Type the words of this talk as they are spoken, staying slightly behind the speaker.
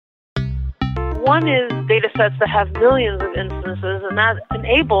One is data sets that have millions of instances, and that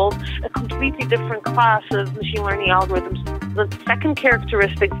enables a completely different class of machine learning algorithms. The second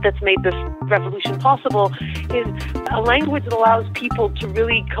characteristic that's made this revolution possible is a language that allows people to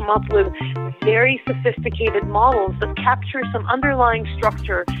really come up with very sophisticated models that capture some underlying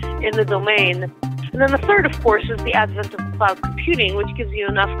structure in the domain. And then the third, of course, is the advent of cloud computing, which gives you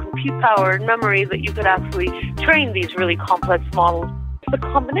enough compute power and memory that you could actually train these really complex models. It's the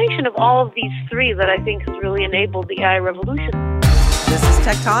combination of all of these three that I think has really enabled the AI revolution. This is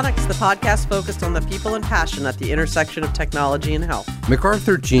Tectonics, the podcast focused on the people and passion at the intersection of technology and health.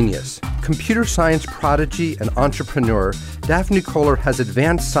 MacArthur genius, computer science prodigy and entrepreneur, Daphne Koller has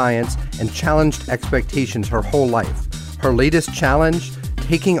advanced science and challenged expectations her whole life. Her latest challenge,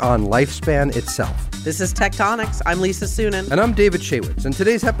 taking on lifespan itself. This is Tectonics. I'm Lisa Sunin. And I'm David Shaywitz. And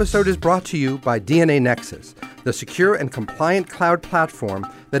today's episode is brought to you by DNA Nexus, the secure and compliant cloud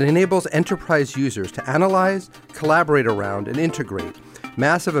platform that enables enterprise users to analyze, collaborate around, and integrate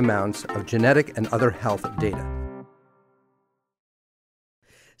massive amounts of genetic and other health data.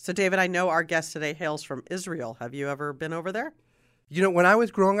 So, David, I know our guest today hails from Israel. Have you ever been over there? You know, when I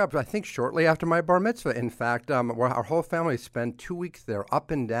was growing up, I think shortly after my bar mitzvah, in fact, our whole family spent 2 weeks there,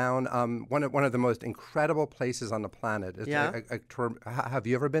 up and down. One of the most incredible places on the planet. It's have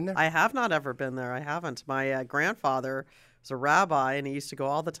you ever been there? I have not ever been there. I haven't. My grandfather was a rabbi, and he used to go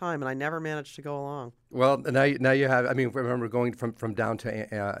all the time, and I never managed to go along. Well, now you have. I mean, remember going from down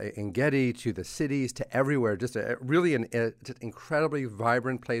to Engedi to the cities to everywhere. Just really an incredibly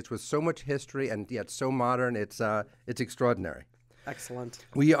vibrant place with so much history and yet so modern. It's extraordinary. Excellent.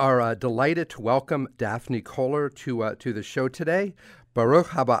 We are delighted to welcome Daphne Koller to the show today. Baruch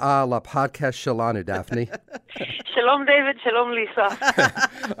haba la podcast shalanu, Daphne. Shalom, David. Shalom,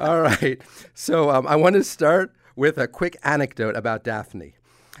 Lisa. All right. So I want to start with a quick anecdote about Daphne.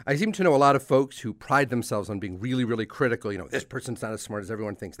 I seem to know a lot of folks who pride themselves on being really, really critical. You know, this person's not as smart as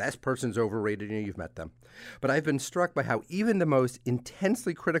everyone thinks. This person's overrated. You know, you've met them. But I've been struck by how even the most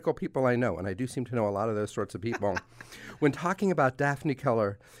intensely critical people I know, and I do seem to know a lot of those sorts of people, when talking about Daphne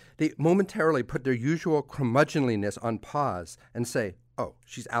Koller, they momentarily put their usual curmudgeonliness on pause and say, oh,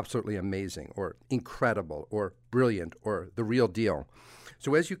 she's absolutely amazing, or incredible, or brilliant, or the real deal.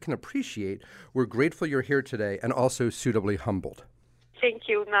 So as you can appreciate, we're grateful you're here today and also suitably humbled. Thank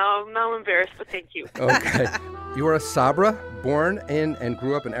you. Now I'm embarrassed, but thank you. Okay. You are a Sabra, born in and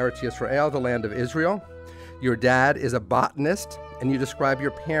grew up in Eretz Yisrael, the land of Israel. Your dad is a botanist, and you describe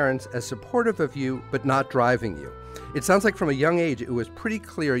your parents as supportive of you, but not driving you. It sounds like from a young age, it was pretty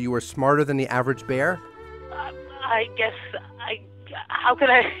clear you were smarter than the average bear. I guess how could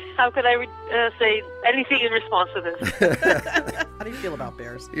I say anything in response to this? How do you feel about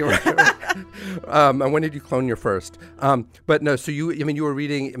bears? You're right. And when did you clone your first? But no, so you were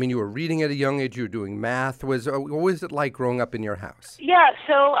reading at a young age. You were doing math. What was it like growing up in your house? Yeah,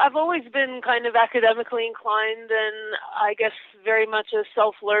 so I've always been kind of academically inclined, and I guess very much a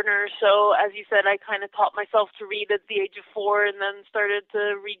self-learner. So as you said, I kind of taught myself to read at the age of 4, and then started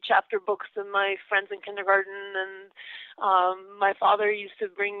to read chapter books to my friends in kindergarten. And my father used to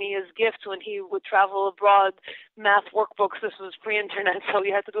bring me as gifts when he would travel abroad math workbooks. This was pre-internet, so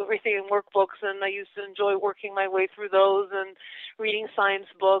you had to do everything in workbooks, and I used to enjoy working my way through those and reading science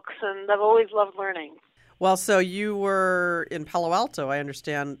books, and I've always loved learning. Well, so you were in Palo Alto, I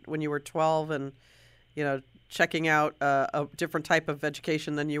understand, when you were 12 and, you know, checking out a different type of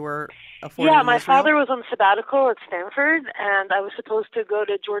education than you were afforded. Yeah, my Israel? father was on sabbatical at Stanford, and I was supposed to go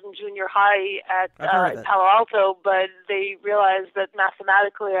to Jordan Junior High at Palo Alto, but they realized that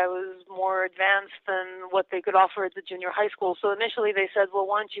mathematically I was more advanced than what they could offer at the junior high school. So initially they said, well,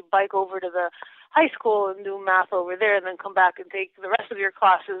 why don't you bike over to the high school and do math over there and then come back and take the rest of your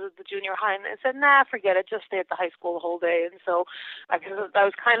classes at the junior high. And I said, nah, forget it. Just stay at the high school the whole day. And so I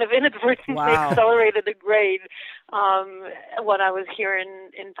was kind of inadvertently accelerated a grade when I was here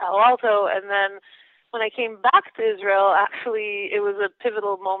in Palo Alto. And then when I came back to Israel, actually, it was a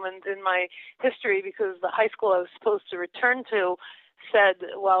pivotal moment in my history because the high school I was supposed to return to said,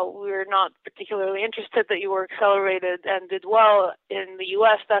 well, we're not particularly interested that you were accelerated and did well in the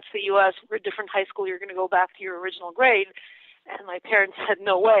U.S. That's the U.S. We're a different high school. You're going to go back to your original grade. And my parents said,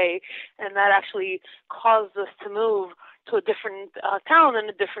 no way. And that actually caused us to move to a different town and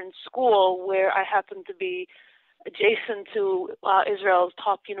a different school where I happened to be adjacent to Israel's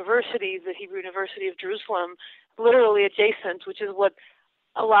top university, the Hebrew University of Jerusalem, literally adjacent, which is what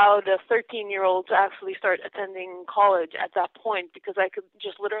allowed a 13-year-old to actually start attending college at that point because I could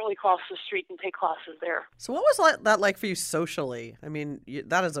just literally cross the street and take classes there. So what was that like for you socially? I mean,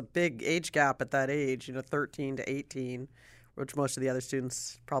 that is a big age gap at that age, 13 to 18. which most of the other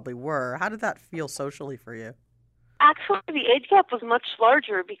students probably were. How did that feel socially for you? Actually, the age gap was much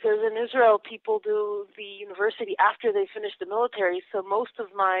larger because in Israel, people do the university after they finish the military. So most of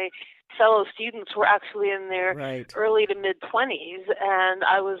my fellow students were actually in their early to mid-20s, and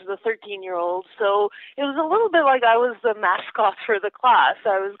I was the 13-year-old. So it was a little bit like I was the mascot for the class.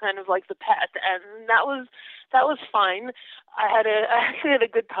 I was kind of like the pet, and that was fine. I actually had a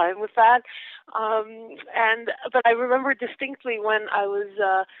good time with that. But I remember distinctly when I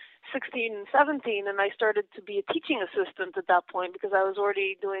was 16 and 17, and I started to be a teaching assistant at that point because I was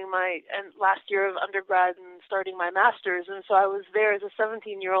already doing my last year of undergrad and starting my master's, and so I was there as a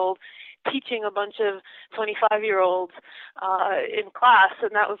 17-year-old teaching a bunch of 25-year-olds in class,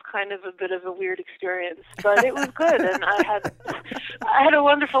 and that was kind of a bit of a weird experience, but it was good, and I had a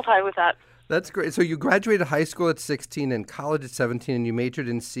wonderful time with that. That's great. So you graduated high school at 16 and college at 17, and you majored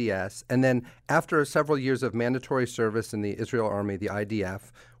in CS. And then after several years of mandatory service in the Israel Army, the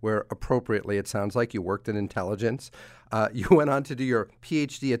IDF, where appropriately it sounds like you worked in intelligence, you went on to do your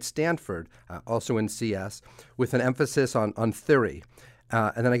PhD at Stanford, also in CS, with an emphasis on theory.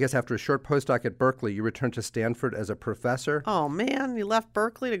 And then I guess after a short postdoc at Berkeley, you returned to Stanford as a professor. Oh, man, you left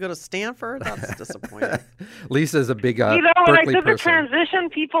Berkeley to go to Stanford? That's disappointing. Lisa's a big when Berkeley I did person. the transition,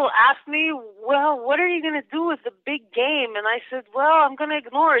 people asked me, well, what are you going to do with the big game? And I said, well, I'm going to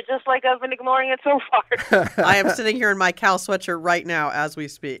ignore it, just like I've been ignoring it so far. I am sitting here in my Cal sweatshirt right now as we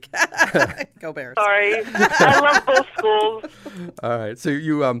speak. Go Bears. Sorry. I love both schools. All right. So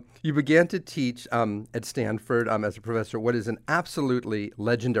you began to teach at Stanford as a professor what is an absolutely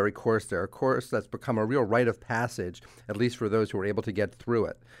legendary course there, a course that's become a real rite of passage, at least for those who were able to get through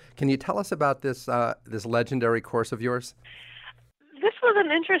it. Can you tell us about this legendary course of yours? This was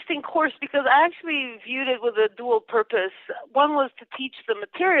an interesting course because I actually viewed it with a dual purpose. One was to teach the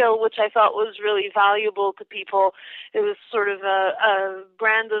material, which I thought was really valuable to people. It was sort of a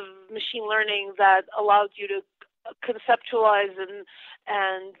brand of machine learning that allowed you to conceptualize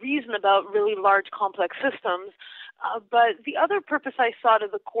and reason about really large, complex systems. But the other purpose I saw to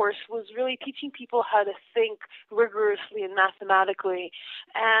the course was really teaching people how to think rigorously and mathematically.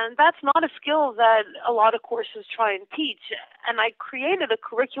 And that's not a skill that a lot of courses try and teach. And I created a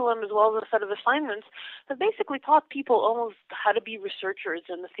curriculum as well as a set of assignments that basically taught people almost how to be researchers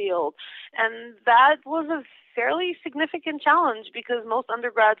in the field. And that was a fairly significant challenge because most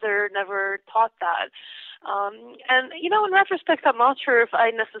undergrads are never taught that. In retrospect, I'm not sure if I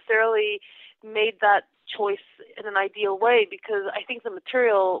necessarily made that choice in an ideal way because I think the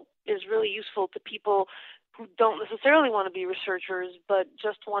material is really useful to people who don't necessarily want to be researchers but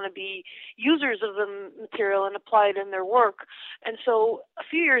just want to be users of the material and apply it in their work. And so a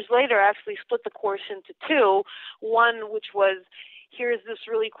few years later, I actually split the course into two. One, which was, here's this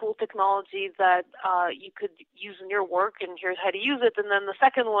really cool technology that you could use in your work, and here's how to use it. And then the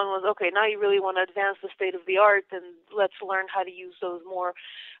second one was, okay, now you really want to advance the state of the art, and let's learn how to use those more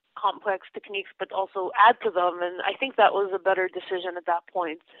complex techniques, but also add to them. And I think that was a better decision at that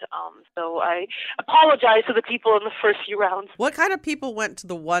point. So I apologize to the people in the first few rounds. What kind of people went to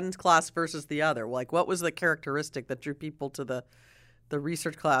the one class versus the other? Like, what was the characteristic that drew people to the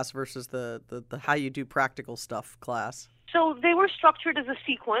research class versus the how you do practical stuff class? So they were structured as a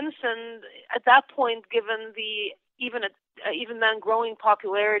sequence, and at that point, given the even then growing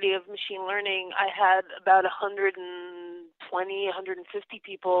popularity of machine learning, I had about 150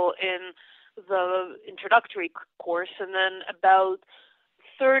 people in the introductory course, and then about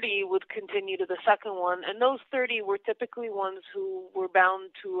 30 would continue to the second one, and those 30 were typically ones who were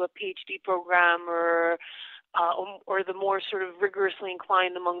bound to a PhD program or the more sort of rigorously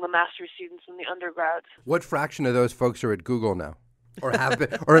inclined among the master's students and the undergrads. What fraction of those folks are at Google now? Or have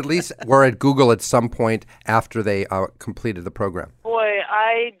been, or at least were at Google at some point after they completed the program? Boy,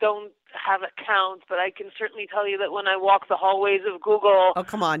 I don't have a count, but I can certainly tell you that when I walk the hallways of Google... Oh,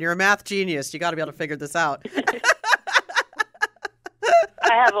 come on. You're a math genius. You got to be able to figure this out.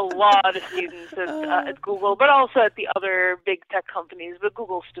 I have a lot of students at Google, but also at the other big tech companies, but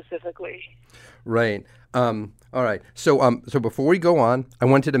Google specifically. Right. All right. So before we go on, I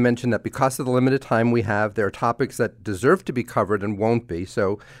wanted to mention that because of the limited time we have, there are topics that deserve to be covered and won't be.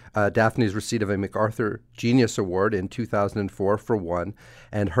 So Daphne's receipt of a MacArthur Genius Award in 2004 for one,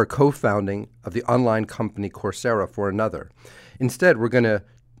 and her co-founding of the online company Coursera for another. Instead, we're going to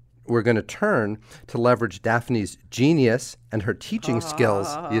turn to leverage Daphne's genius and her teaching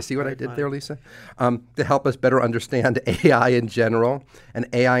skills. You see what I did there, Lisa? To help us better understand AI in general and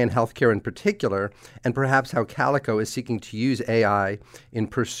AI in healthcare in particular, and perhaps how Calico is seeking to use AI in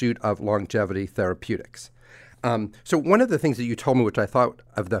pursuit of longevity therapeutics. So one of the things that you told me, which I thought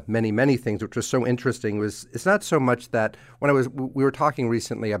of the many, many things, which was so interesting, was it's not so much that we were talking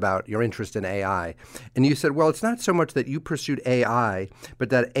recently about your interest in AI, and you said, well, it's not so much that you pursued AI, but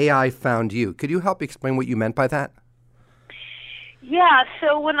that AI found you. Could you help explain what you meant by that? Yeah,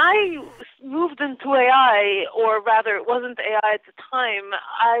 so when I moved into AI, or rather it wasn't AI at the time,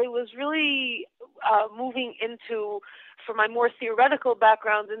 I was really moving into, for my more theoretical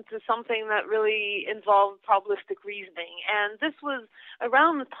background, into something that really involved probabilistic reasoning. And this was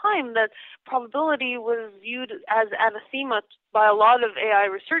around the time that probability was viewed as anathema by a lot of AI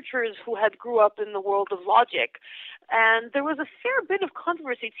researchers who had grew up in the world of logic. And there was a fair bit of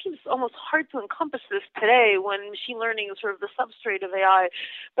controversy. It seems almost hard to encompass this today when machine learning is sort of the substrate of AI.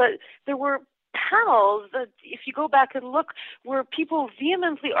 But there were panels that, if you go back and look, where people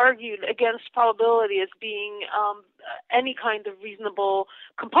vehemently argued against probability as being any kind of reasonable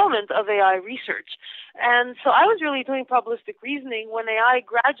component of AI research. And so I was really doing probabilistic reasoning when AI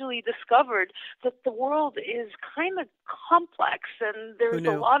gradually discovered that the world is kind of complex and there's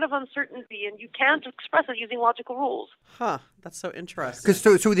a lot of uncertainty and you can't express it using logical rules. Huh, that's so interesting.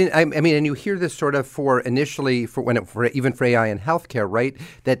 Because and you hear this sort of even for AI in healthcare, right?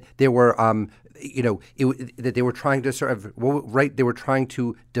 That there were that they were trying to sort of they were trying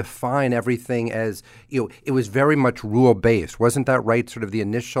to define everything as it was very much rule based, wasn't that right? Sort of the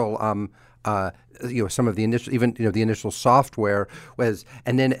initial some of the initial, even the initial software was,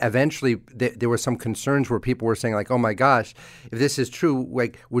 and then eventually there were some concerns where people were saying like, oh my gosh, if this is true,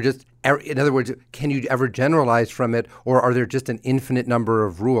 like in other words, can you ever generalize from it, or are there just an infinite number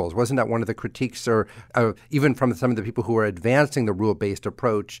of rules? Wasn't that one of the critiques, or even from some of the people who were advancing the rule-based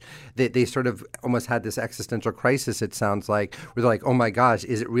approach, they sort of almost had this existential crisis, it sounds like, where they're like, oh my gosh,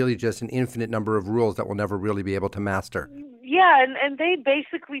 is it really just an infinite number of rules that we'll never really be able to master? Yeah, and they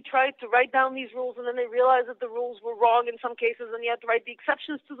basically tried to write down these rules, and then they realized that the rules were wrong in some cases, and you had to write the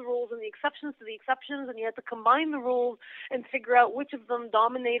exceptions to the rules and the exceptions to the exceptions, and you had to combine the rules and figure out which of them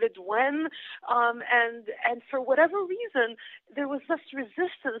dominated when. And for whatever reason, there was this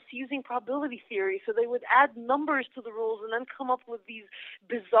resistance to using probability theory, so they would add numbers to the rules and then come up with these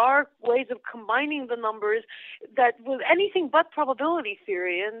bizarre ways of combining the numbers that was anything but probability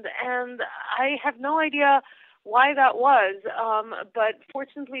theory. And I have no idea why that was, but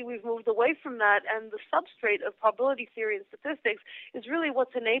fortunately we've moved away from that, and the substrate of probability theory and statistics is really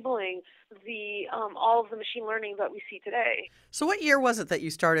what's enabling all of the machine learning that we see today. So what year was it that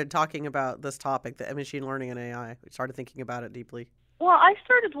you started talking about this topic, the machine learning and AI? You started thinking about it deeply? Well, I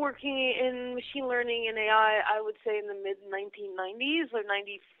started working in machine learning and AI, I would say in the mid-1990s, or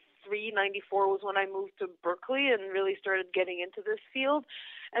 93, 94 was when I moved to Berkeley and really started getting into this field,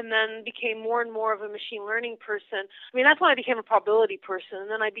 and then became more and more of a machine learning person. I mean, that's when I became a probability person,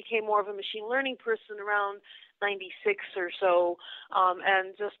 and then I became more of a machine learning person around 96 or so,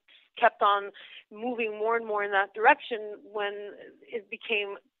 and just kept on moving more and more in that direction when it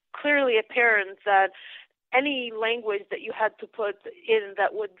became clearly apparent that any language that you had to put in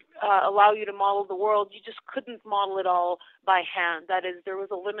that would allow you to model the world, you just couldn't model it all by hand. That is, there was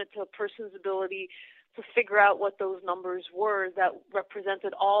a limit to a person's ability to figure out what those numbers were that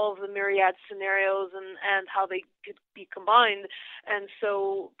represented all of the myriad scenarios and how they could be combined. And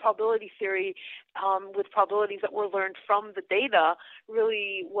so probability theory, with probabilities that were learned from the data,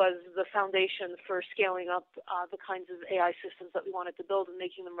 really was the foundation for scaling up the kinds of AI systems that we wanted to build and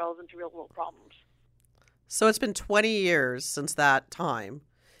making them relevant to real-world problems. So it's been 20 years since that time,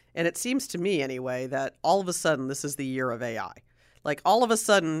 and it seems to me anyway that all of a sudden this is the year of AI. Like all of a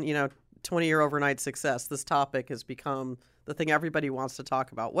sudden, 20-year overnight success, this topic has become the thing everybody wants to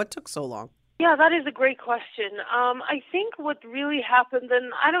talk about. What took so long? Yeah, that is a great question. I think what really happened,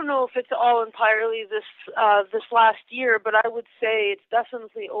 and I don't know if it's all entirely this last year, but I would say it's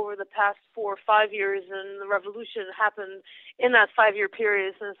definitely over the past 4 or 5 years, and the revolution happened in that 5-year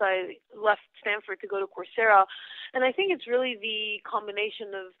period since I left Stanford to go to Coursera. And I think it's really the combination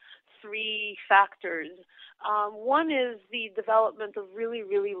of 3 factors. One is the development of really,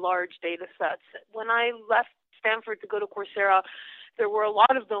 really large data sets. When I left Stanford to go to Coursera, there were a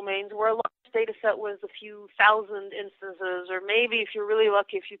lot of domains where a large data set was a few thousand instances, or maybe if you're really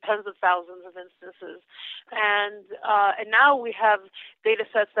lucky, a few tens of thousands of instances. And now we have data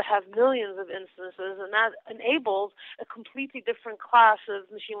sets that have millions of instances, and that enables a completely different class of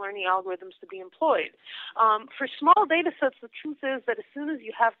machine learning algorithms to be employed. For small data sets, the truth is that as soon as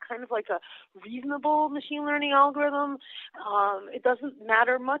you have kind of like a reasonable machine learning algorithm, it doesn't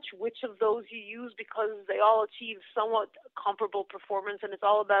matter much which of those you use because they all achieve somewhat comparable performance, and it's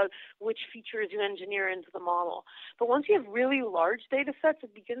all about which features features you engineer into the model. But once you have really large data sets,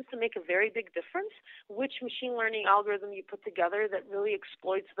 it begins to make a very big difference which machine learning algorithm you put together that really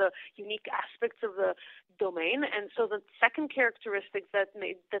exploits the unique aspects of the domain. And so the second characteristic that's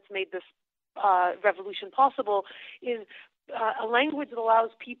made this revolution possible is a language that allows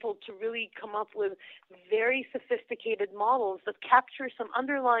people to really come up with very sophisticated models that capture some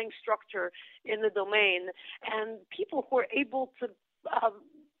underlying structure in the domain, and people who are able to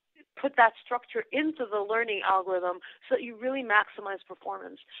put that structure into the learning algorithm so that you really maximize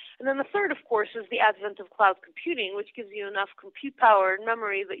performance. And then the third, of course, is the advent of cloud computing, which gives you enough compute power and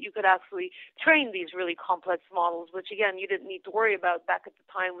memory that you could actually train these really complex models, which, again, you didn't need to worry about back at the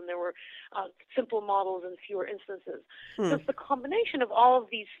time when there were simple models and fewer instances. So it's the combination of all of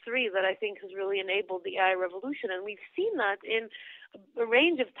these three that I think has really enabled the AI revolution. And we've seen that in a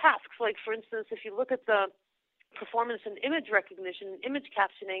range of tasks. Like, for instance, if you look at the performance in image recognition, image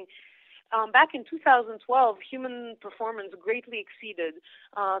captioning, back in 2012, human performance greatly exceeded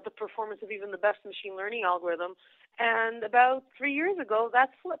the performance of even the best machine learning algorithm. And about 3 years ago,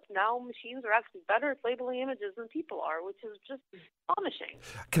 that flipped. Now machines are actually better at labeling images than people are, which is just astonishing.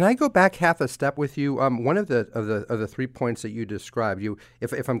 Can I go back half a step with you? One of the 3 points that you described,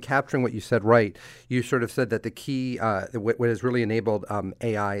 if I'm capturing what you said right, you sort of said that the key, what has really enabled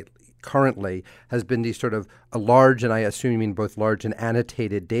AI currently has been these sort of large, and I assume you mean both large and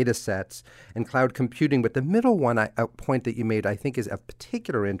annotated data sets and cloud computing. But the middle one, a point that you made, I think is of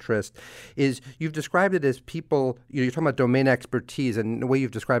particular interest, is you've described it as people, you're talking about domain expertise, and the way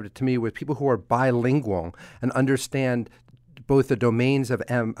you've described it to me was people who are bilingual and understand both the domains of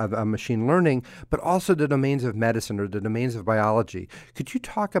machine learning, but also the domains of medicine or the domains of biology. Could you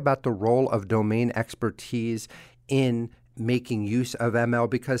talk about the role of domain expertise in making use of ML?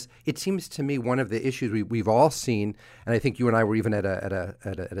 Because it seems to me one of the issues we've all seen, and I think you and I were even at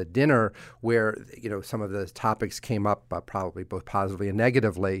a dinner where some of the topics came up, probably both positively and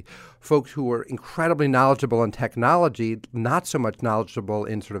negatively. Folks who were incredibly knowledgeable in technology, not so much knowledgeable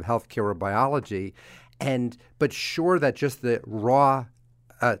in sort of healthcare or biology, but sure that just the raw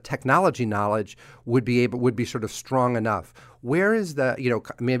technology knowledge would be sort of strong enough. Where is the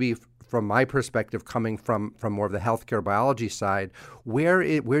maybe from my perspective, coming from more of the healthcare biology side, where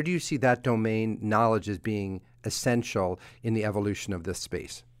do you see that domain knowledge as being essential in the evolution of this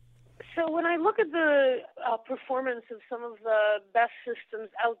space? So when I look at the performance of some of the best systems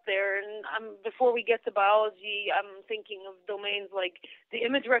out there, and before we get to biology, I'm thinking of domains like the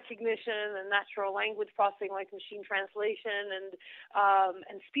image recognition and natural language processing, like machine translation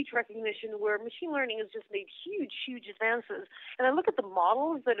and speech recognition, where machine learning has just made huge advances. And I look at the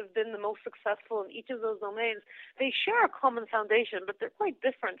models that have been the most successful in each of those domains. They share a common foundation, but they're quite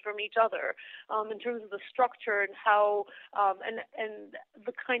different from each other in terms of the structure and how and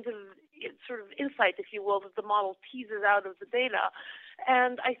the kind of sort of insight, if you will, that the model teases out of the data.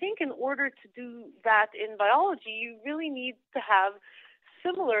 And I think in order to do that in biology, you really need to have,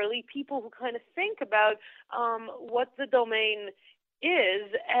 similarly, people who kind of think about what the domain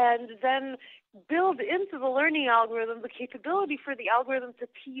is and then build into the learning algorithm the capability for the algorithm to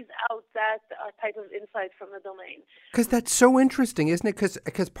tease out that type of insight from the domain. Because that's so interesting, isn't it?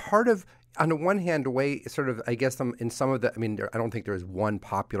 Because part of, on the one hand, the way sort of, I guess in some of the, I don't think there is one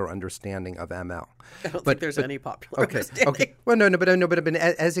popular understanding of ML. I don't think there's any popular understanding. Okay. Well, but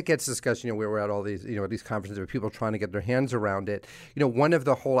as it gets discussed, where we're at all these, these conferences where people are trying to get their hands around it, one of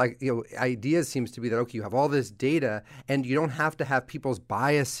the whole, ideas seems to be that, okay, you have all this data and you don't have to have people's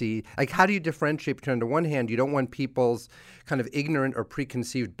biases. Like, how do you differentiate between, on the one hand, you don't want people's kind of ignorant or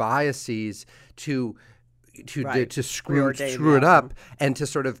preconceived biases to screw it up and to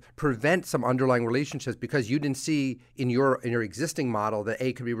sort of prevent some underlying relationships because you didn't see in your existing model that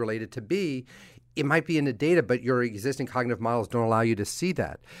A could be related to B. It might be in the data, but your existing cognitive models don't allow you to see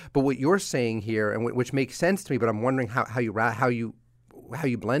that. But what you're saying here, and which makes sense to me, but I'm wondering how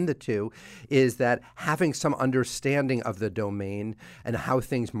you blend the two, is that having some understanding of the domain and how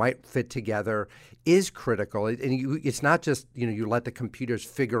things might fit together is critical. And it's not just, you let the computers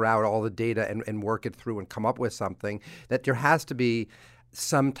figure out all the data and work it through and come up with something, that there has to be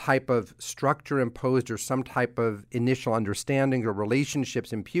some type of structure imposed or some type of initial understanding or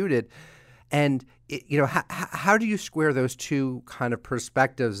relationships imputed. And, how do you square those two kind of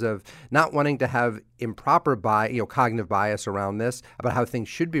perspectives of not wanting to have improper cognitive bias around this about how things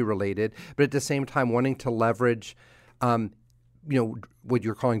should be related, but at the same time wanting to leverage, what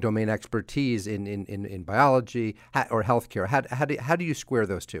you're calling domain expertise in biology or healthcare? How do you square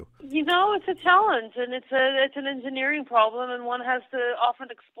those two? It's a challenge, and it's an engineering problem, and one has to often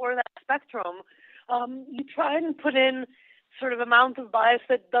explore that spectrum. You try and put in sort of amount of bias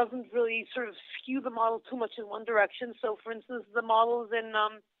that doesn't really sort of skew the model too much in one direction. So, for instance, the models in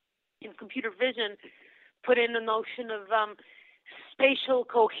computer vision put in a notion of spatial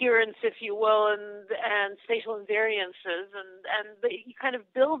coherence, if you will, and spatial invariances, and you kind of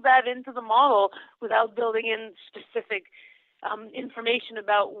build that into the model without building in specific information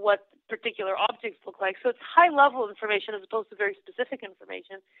about what particular objects look like. So it's high-level information as opposed to very specific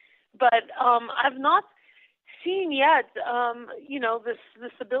information. But I've not seen yet,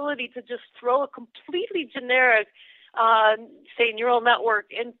 this ability to just throw a completely generic, say, neural network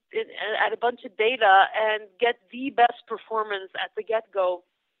at a bunch of data and get the best performance at the get-go.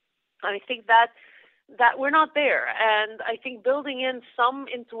 I think that we're not there. And I think building in some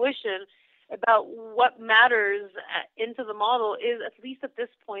intuition about what matters into the model is, at least at this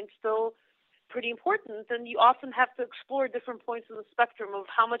point, still pretty important. And you often have to explore different points in the spectrum of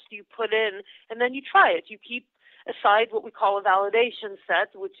how much do you put in, and then you try it. You keep aside what we call a validation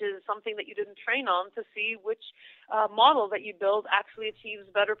set, which is something that you didn't train on, to see which model that you build actually achieves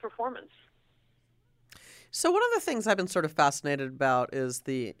better performance. So one of the things I've been sort of fascinated about is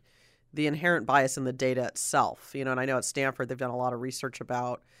the inherent bias in the data itself. And I know at Stanford they've done a lot of research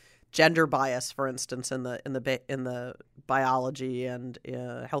about gender bias, for instance, in the biology and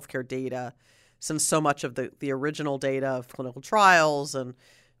healthcare data, since so much of the original data of clinical trials and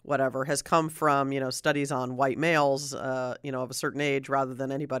whatever has come from studies on white males of a certain age rather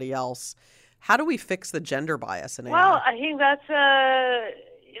than anybody else. How do we fix the gender bias in AI? Well, I think that's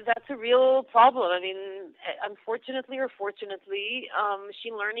a real problem. I mean, unfortunately or fortunately,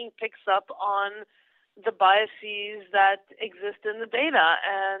 machine learning picks up on the biases that exist in the data.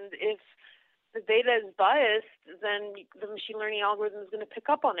 And if the data is biased, then the machine learning algorithm is going to pick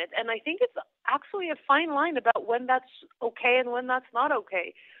up on it. And I think it's actually a fine line about when that's okay and when that's not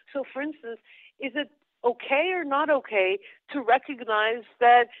okay. So, for instance, is it okay or not okay to recognize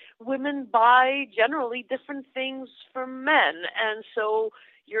that women buy generally different things from men? And so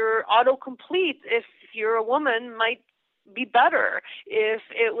your autocomplete, if you're a woman, might be better if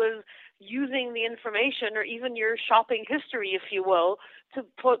it was using the information, or even your shopping history, if you will, to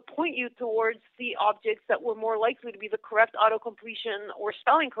point you towards the objects that were more likely to be the correct auto-completion or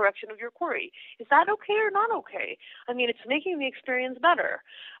spelling correction of your query. Is that okay or not okay? I mean, it's making the experience better.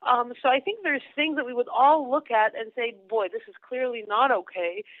 So I think there's things that we would all look at and say, boy, this is clearly not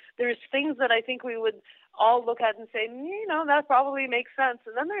okay. There's things that I think we would all look at and say, that probably makes sense.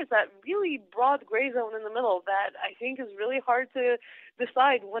 And then there's that really broad gray zone in the middle that I think is really hard to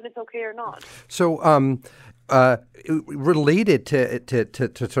decide when it's okay or not. So related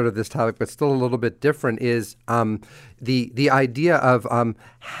to sort of this topic, but still a little bit different, is the idea of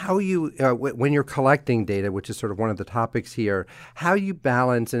how you, when you're collecting data, which is sort of one of the topics here, how you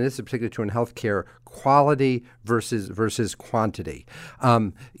balance, and this is particularly true in healthcare, quality versus quantity.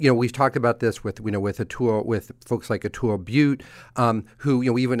 We've talked about this with a tool, with folks like Atul Butte,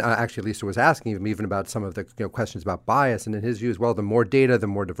 who even actually Lisa was asking him even about some of the questions about bias, and in his view as well, the more data, the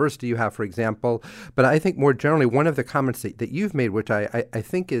more diversity you have, for example. But I think more generally, one of the comments that you've made, which I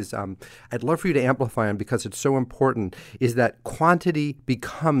think is I'd love for you to amplify on because it's so important, is that quantity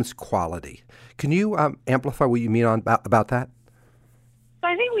becomes quality. Can you amplify what you mean about that?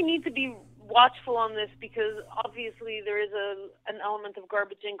 I think we need to be watchful on this because obviously there is an element of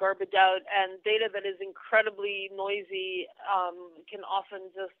garbage in, garbage out, and data that is incredibly noisy can often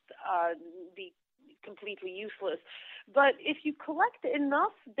just be completely useless. But if you collect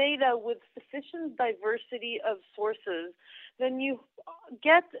enough data with sufficient diversity of sources, then you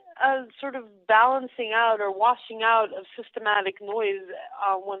get a sort of balancing out or washing out of systematic noise,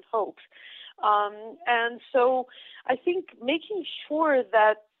 one hopes. And so I think making sure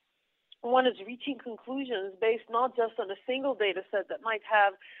that one is reaching conclusions based not just on a single data set that might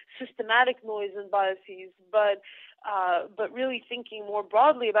have systematic noise and biases, but really thinking more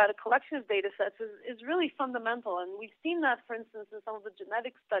broadly about a collection of data sets is really fundamental. And we've seen that, for instance, in some of the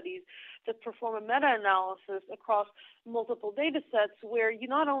genetic studies that perform a meta-analysis across multiple data sets, where you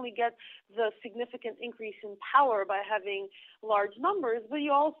not only get the significant increase in power by having large numbers, but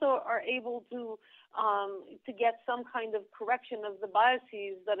you also are able to get some kind of correction of the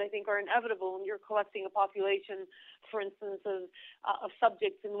biases that I think are inevitable when you're collecting a population, for instance, of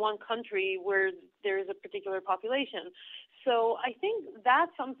subjects in one country where there is a particular population. So I think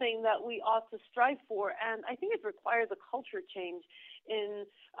that's something that we ought to strive for, and I think it requires a culture change in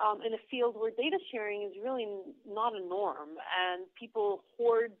a field where data sharing is really not a norm, and people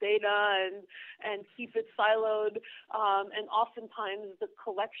hoard data and keep it siloed, and oftentimes the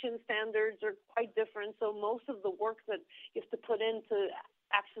collection standards are quite different. So most of the work that you have to put into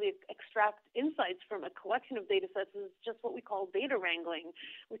actually extract insights from a collection of data sets is just what we call data wrangling,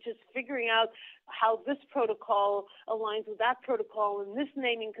 which is figuring out how this protocol aligns with that protocol and this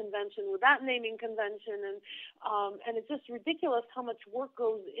naming convention with that naming convention. And it's just ridiculous how much work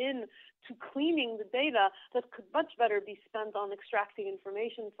goes in to cleaning the data that could much better be spent on extracting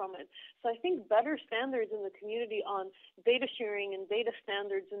information from it. So I think better standards in the community on data sharing and data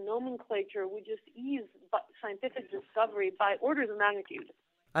standards and nomenclature would just ease scientific discovery by orders of magnitude.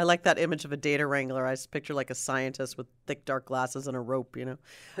 I like that image of a data wrangler. I just picture like a scientist with thick, dark glasses and a rope,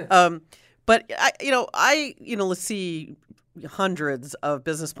 But I see hundreds of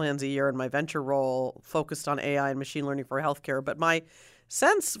business plans a year in my venture role focused on AI and machine learning for healthcare. But my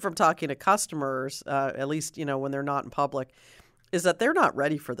sense from talking to customers, at least, when they're not in public, is that they're not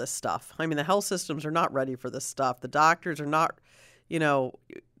ready for this stuff. I mean, the health systems are not ready for this stuff. The doctors are not,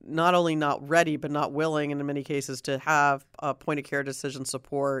 not only not ready, but not willing in many cases to have point-of-care decision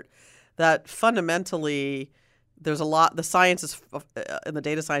support. That fundamentally, there's a lot, the science is, and the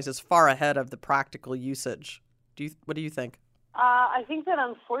data science is far ahead of the practical usage. What do you think? I think that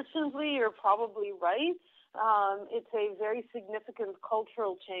unfortunately you're probably right. It's a very significant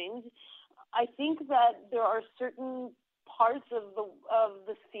cultural change. I think that there are certain parts of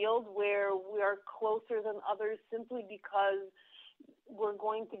this field where we are closer than others simply because we're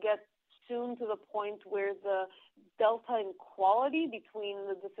going to get soon to the point where the delta in quality between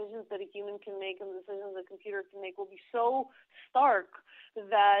the decisions that a human can make and the decisions a computer can make will be so stark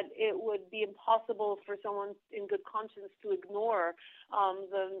that it would be impossible for someone in good conscience to ignore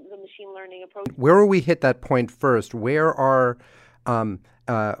the machine learning approach. Where will we hit that point first? Where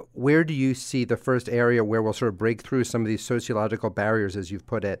do you see the first area where we'll sort of break through some of these sociological barriers, as you've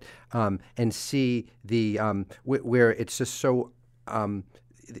put it, and see the where it's just so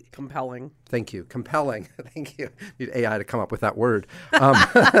compelling. Thank you. Compelling. Thank you. Need AI to come up with that word, or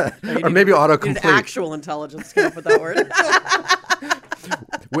maybe autocomplete. Actual intelligence to come up with that word.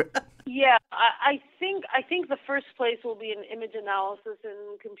 Yeah, I think the first place will be in image analysis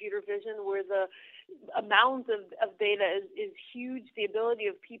and computer vision, where the amount of data is huge. The ability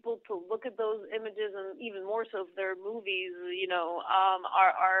of people to look at those images, and even more so if they're movies,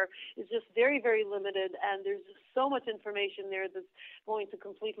 is just very, very limited. And there's just so much information there that's going to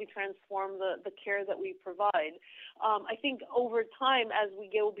completely transform the care that we provide. I think over time, as we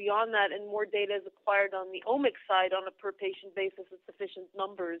go beyond that and more data is acquired on the omics side on a per patient basis with sufficient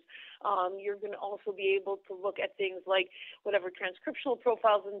numbers, you're going to also be able to look at things like whatever transcriptional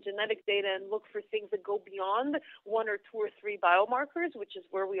profiles and genetic data and look for things that go beyond 1 or 2 or 3 biomarkers, which is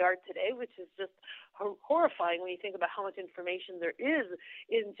where we are today, which is just horrifying when you think about how much information there is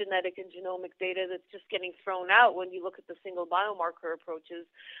in genetic and genomic data that's just getting thrown out when you look at the single biomarker approaches.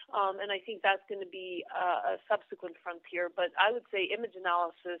 And I think that's going to be a subsequent frontier. But I would say image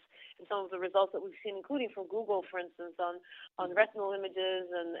analysis and some of the results that we've seen, including from Google, for instance, on retinal images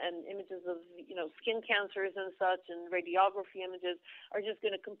and images of skin cancers and such, and radiography images, are just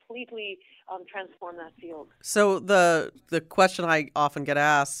going to completely transform that field. So the question I often get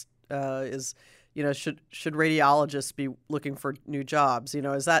asked is, should radiologists be looking for new jobs?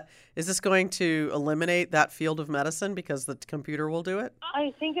 Is this going to eliminate that field of medicine because the computer will do it?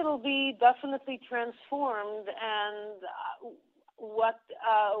 I think it'll be definitely transformed, and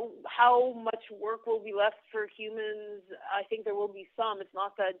how much work will be left for humans? I think there will be some. It's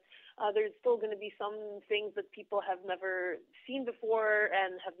not that there's still going to be some things that people have never seen before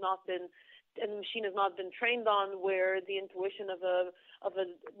and the machine has not been trained on, where the intuition of a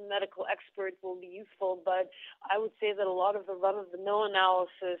medical expert will be useful. But I would say that a lot of the run-of-the-mill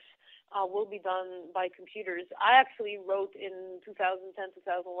analysis will be done by computers. I actually wrote in 2010,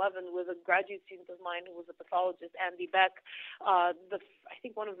 2011 with a graduate student of mine who was a pathologist, Andy Beck, I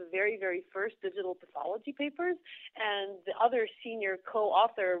think one of the very, very first digital pathology papers. And the other senior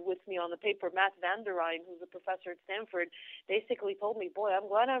co-author with me on the paper, Matt Van der Rijn, who's a professor at Stanford, basically told me, boy, I'm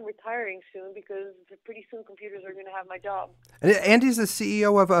glad I'm retiring soon because pretty soon computers are going to have my job. And Andy's the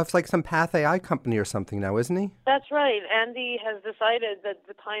CEO of like some Path AI company or something now, isn't he? That's right. Andy has decided that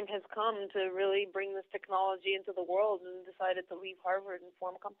the time has come to really bring this technology into the world and decided to leave Harvard and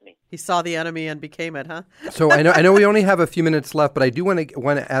form a company. He saw the enemy and became it, huh? So I know we only have a few minutes left, but I do want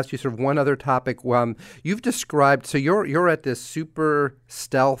to ask you sort of one other topic. You've described, so you're at this super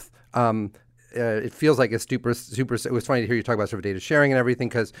stealth. It feels like it's super. It was funny to hear you talk about sort of data sharing and everything,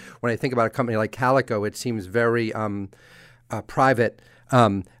 because when I think about a company like Calico, it seems very private.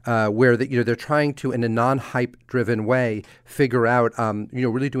 where they're trying to, in a non-hype driven way, figure out,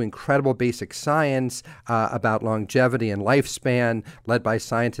 really do incredible basic science about longevity and lifespan, led by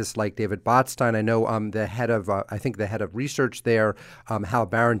scientists like David Botstein. I know the head of research there, Hal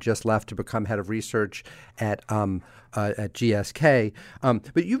Barron, just left to become head of research at GSK.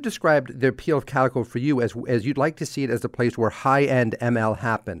 But you've described the appeal of Calico for you as you'd like to see it as a place where high-end ML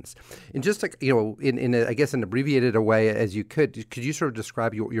happens. And just like, in an abbreviated a way as you could you sort of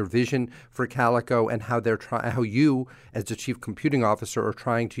describe your vision for Calico and how how you, as the chief computing officer, are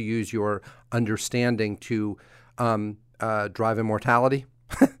trying to use your understanding to drive immortality?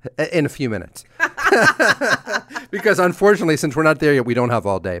 In a few minutes. Because unfortunately, since we're not there yet, we don't have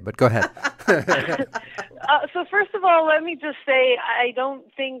all day. But go ahead. So first of all, let me just say, I don't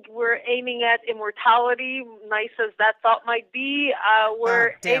think we're aiming at immortality, nice as that thought might be.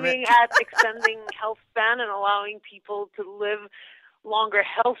 We're aiming at extending health span and allowing people to live longer,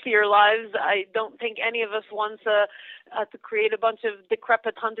 healthier lives. I don't think any of us wants to create a bunch of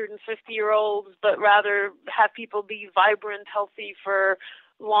decrepit 150-year-olds, but rather have people be vibrant, healthy for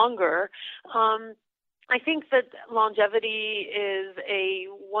longer. I think that longevity is a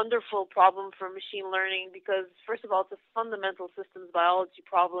wonderful problem for machine learning because, first of all, it's a fundamental systems biology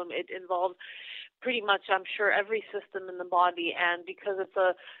problem. It involves pretty much, I'm sure, every system in the body, and because it's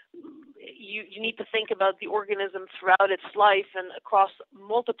you need to think about the organism throughout its life and across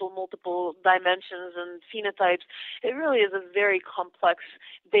multiple dimensions and phenotypes. It really is a very complex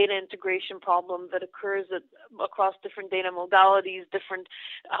data integration problem that occurs across different data modalities, different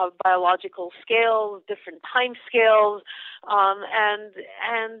biological scales, different time scales,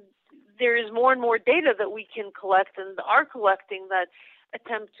 and there is more and more data that we can collect and are collecting that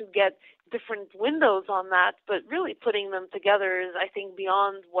attempt to get different windows on that, but really putting them together is, I think,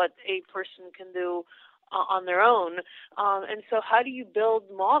 beyond what a person can do on their own. And so how do you build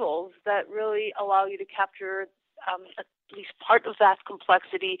models that really allow you to capture at least part of that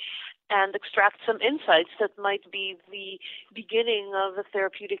complexity and extract some insights that might be the beginning of a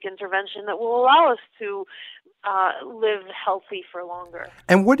therapeutic intervention that will allow us to live healthy for longer.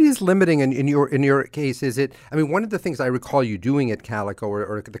 And what is limiting in your case? Is it? I mean, one of the things I recall you doing at Calico,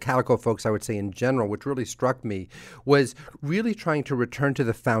 or the Calico folks, I would say in general, which really struck me, was really trying to return to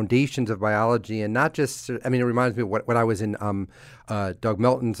the foundations of biology, and not just. I mean, it reminds me of when I was in Doug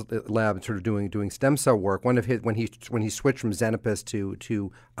Melton's lab, sort of doing stem cell work. One of his when he switched from Xenopus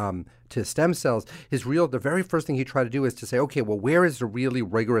to stem cells, the very first thing he tried to do is to say, okay, well, where is the really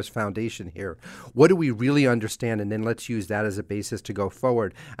rigorous foundation here? What do we really understand? And then let's use that as a basis to go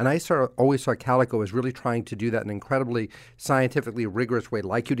forward. And I always saw Calico as really trying to do that in an incredibly scientifically rigorous way,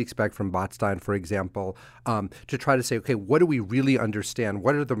 like you'd expect from Botstein, for example, to try to say, okay, what do we really understand?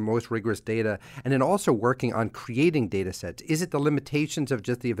 What are the most rigorous data? And then also working on creating data sets. Is it the limitations of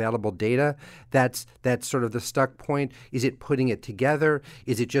just the available data that's sort of the stuck point? Is it putting it together?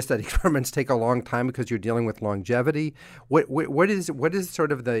 Is it just that experiments take a long time because you're dealing with longevity? What is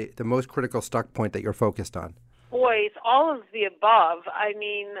sort of the most critical stuck point that you're focused on? Boy, it's all of the above. I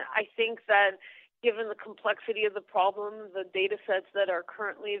mean, I think that given the complexity of the problem, the data sets that are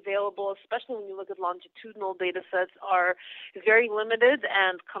currently available, especially when you look at longitudinal data sets, are very limited.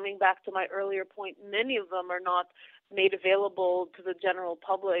 And coming back to my earlier point, many of them are not made available to the general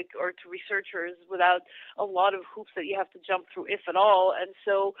public or to researchers without a lot of hoops that you have to jump through, if at all. And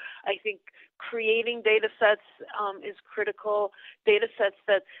so I think creating data sets is critical. Data sets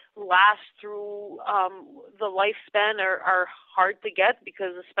that last through the lifespan are hard to get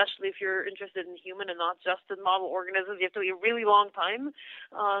because, especially if you're interested in human and not just in model organisms, you have to wait a really long time.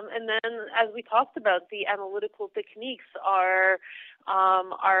 And then, as we talked about, the analytical techniques are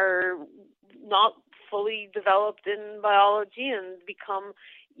not fully developed in biology and become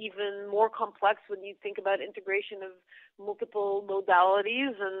even more complex when you think about integration of multiple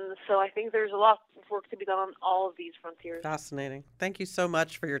modalities. And so I think there's a lot of work to be done on all of these frontiers. Fascinating. Thank you so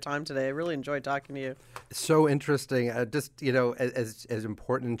much for your time today. I really enjoyed talking to you. So interesting. As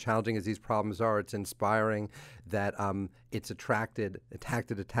important and challenging as these problems are, it's inspiring that it's attracted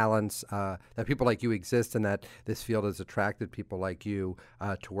the talents, that people like you exist, and that this field has attracted people like you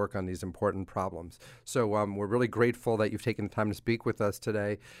to work on these important problems. So we're really grateful that you've taken the time to speak with us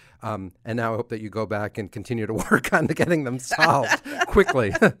today. And now I hope that you go back and continue to work on getting them solved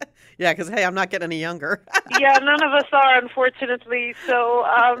quickly. Yeah, because, hey, I'm not getting any younger. Yeah, none of us are, unfortunately. So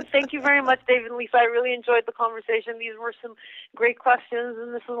thank you very much, Dave and Lisa. I really enjoyed the conversation. These were some great questions,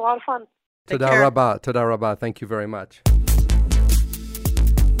 and this was a lot of fun. Toda rabba. Thank you very much.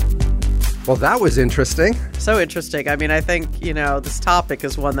 Well, that was interesting. So interesting. I mean, I think, this topic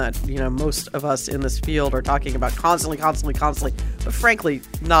is one that, most of us in this field are talking about constantly, but frankly,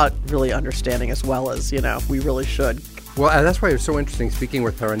 not really understanding as well as, we really should. Well, that's why it was so interesting speaking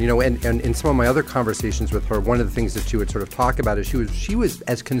with her. And, and in some of my other conversations with her, one of the things that she would sort of talk about is she was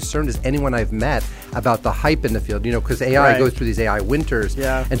as concerned as anyone I've met about the hype in the field, because AI goes through these AI winters.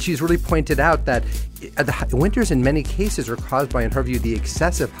 Yeah. And she's really pointed out that the winters in many cases are caused by, in her view, the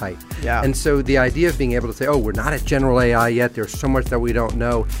excessive hype. Yeah. And so the idea of being able to say, oh, we're not at general AI yet, there's so much that we don't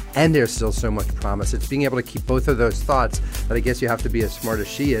know, and there's still so much promise. It's being able to keep both of those thoughts, that I guess you have to be as smart as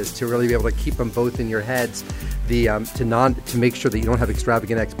she is to really be able to keep them both in your heads, to make sure that you don't have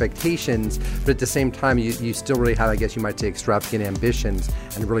extravagant expectations, but at the same time you still really have, I guess you might say, extravagant ambitions,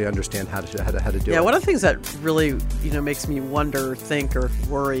 and really understand how to do it. Yeah, one of the things that really makes me wonder, think, or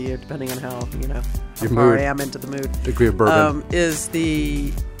worry, depending on how far I am into the mood, degree of bourbon, is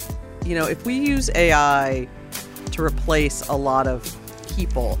the if we use AI to replace a lot of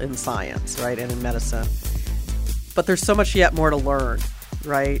people in science, right, and in medicine, but there's so much yet more to learn,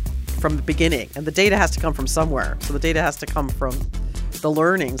 right, from the beginning, and the data has to come from somewhere. So the data has to come from the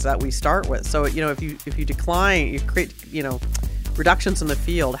learnings that we start with. So if you decline, you create reductions in the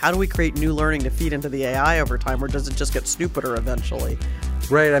field. How do we create new learning to feed into the AI over time, or does it just get stupider eventually?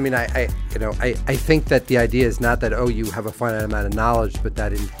 Right. I mean, I think that the idea is not that you have a finite amount of knowledge, but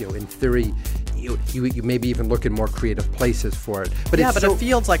that in theory, you maybe even look in more creative places for it. But if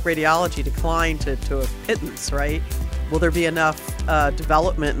fields like radiology decline to a pittance, right? Will there be enough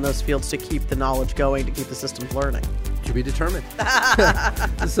development in those fields to keep the knowledge going, to keep the systems learning? To be determined.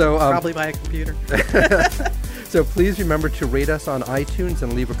 So probably by a computer. So please remember to rate us on iTunes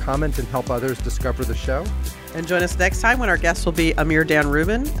and leave a comment and help others discover the show. And join us next time when our guest will be Amir Dan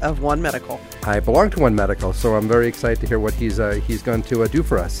Rubin of One Medical. I belong to One Medical, so I'm very excited to hear what he's going to do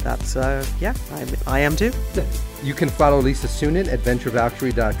for us. That's, I am too. You can follow Lisa Sunin at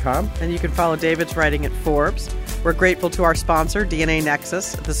venturevalkyrie.com. And you can follow David's writing at Forbes. We're grateful to our sponsor, DNA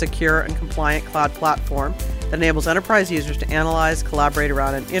Nexus, the secure and compliant cloud platform that enables enterprise users to analyze, collaborate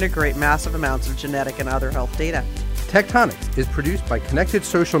around, and integrate massive amounts of genetic and other health data. Tectonics is produced by Connected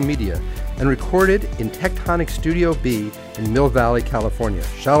Social Media and recorded in Tectonic Studio B in Mill Valley, California.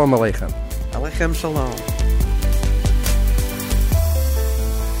 Shalom Aleichem. Aleichem Shalom.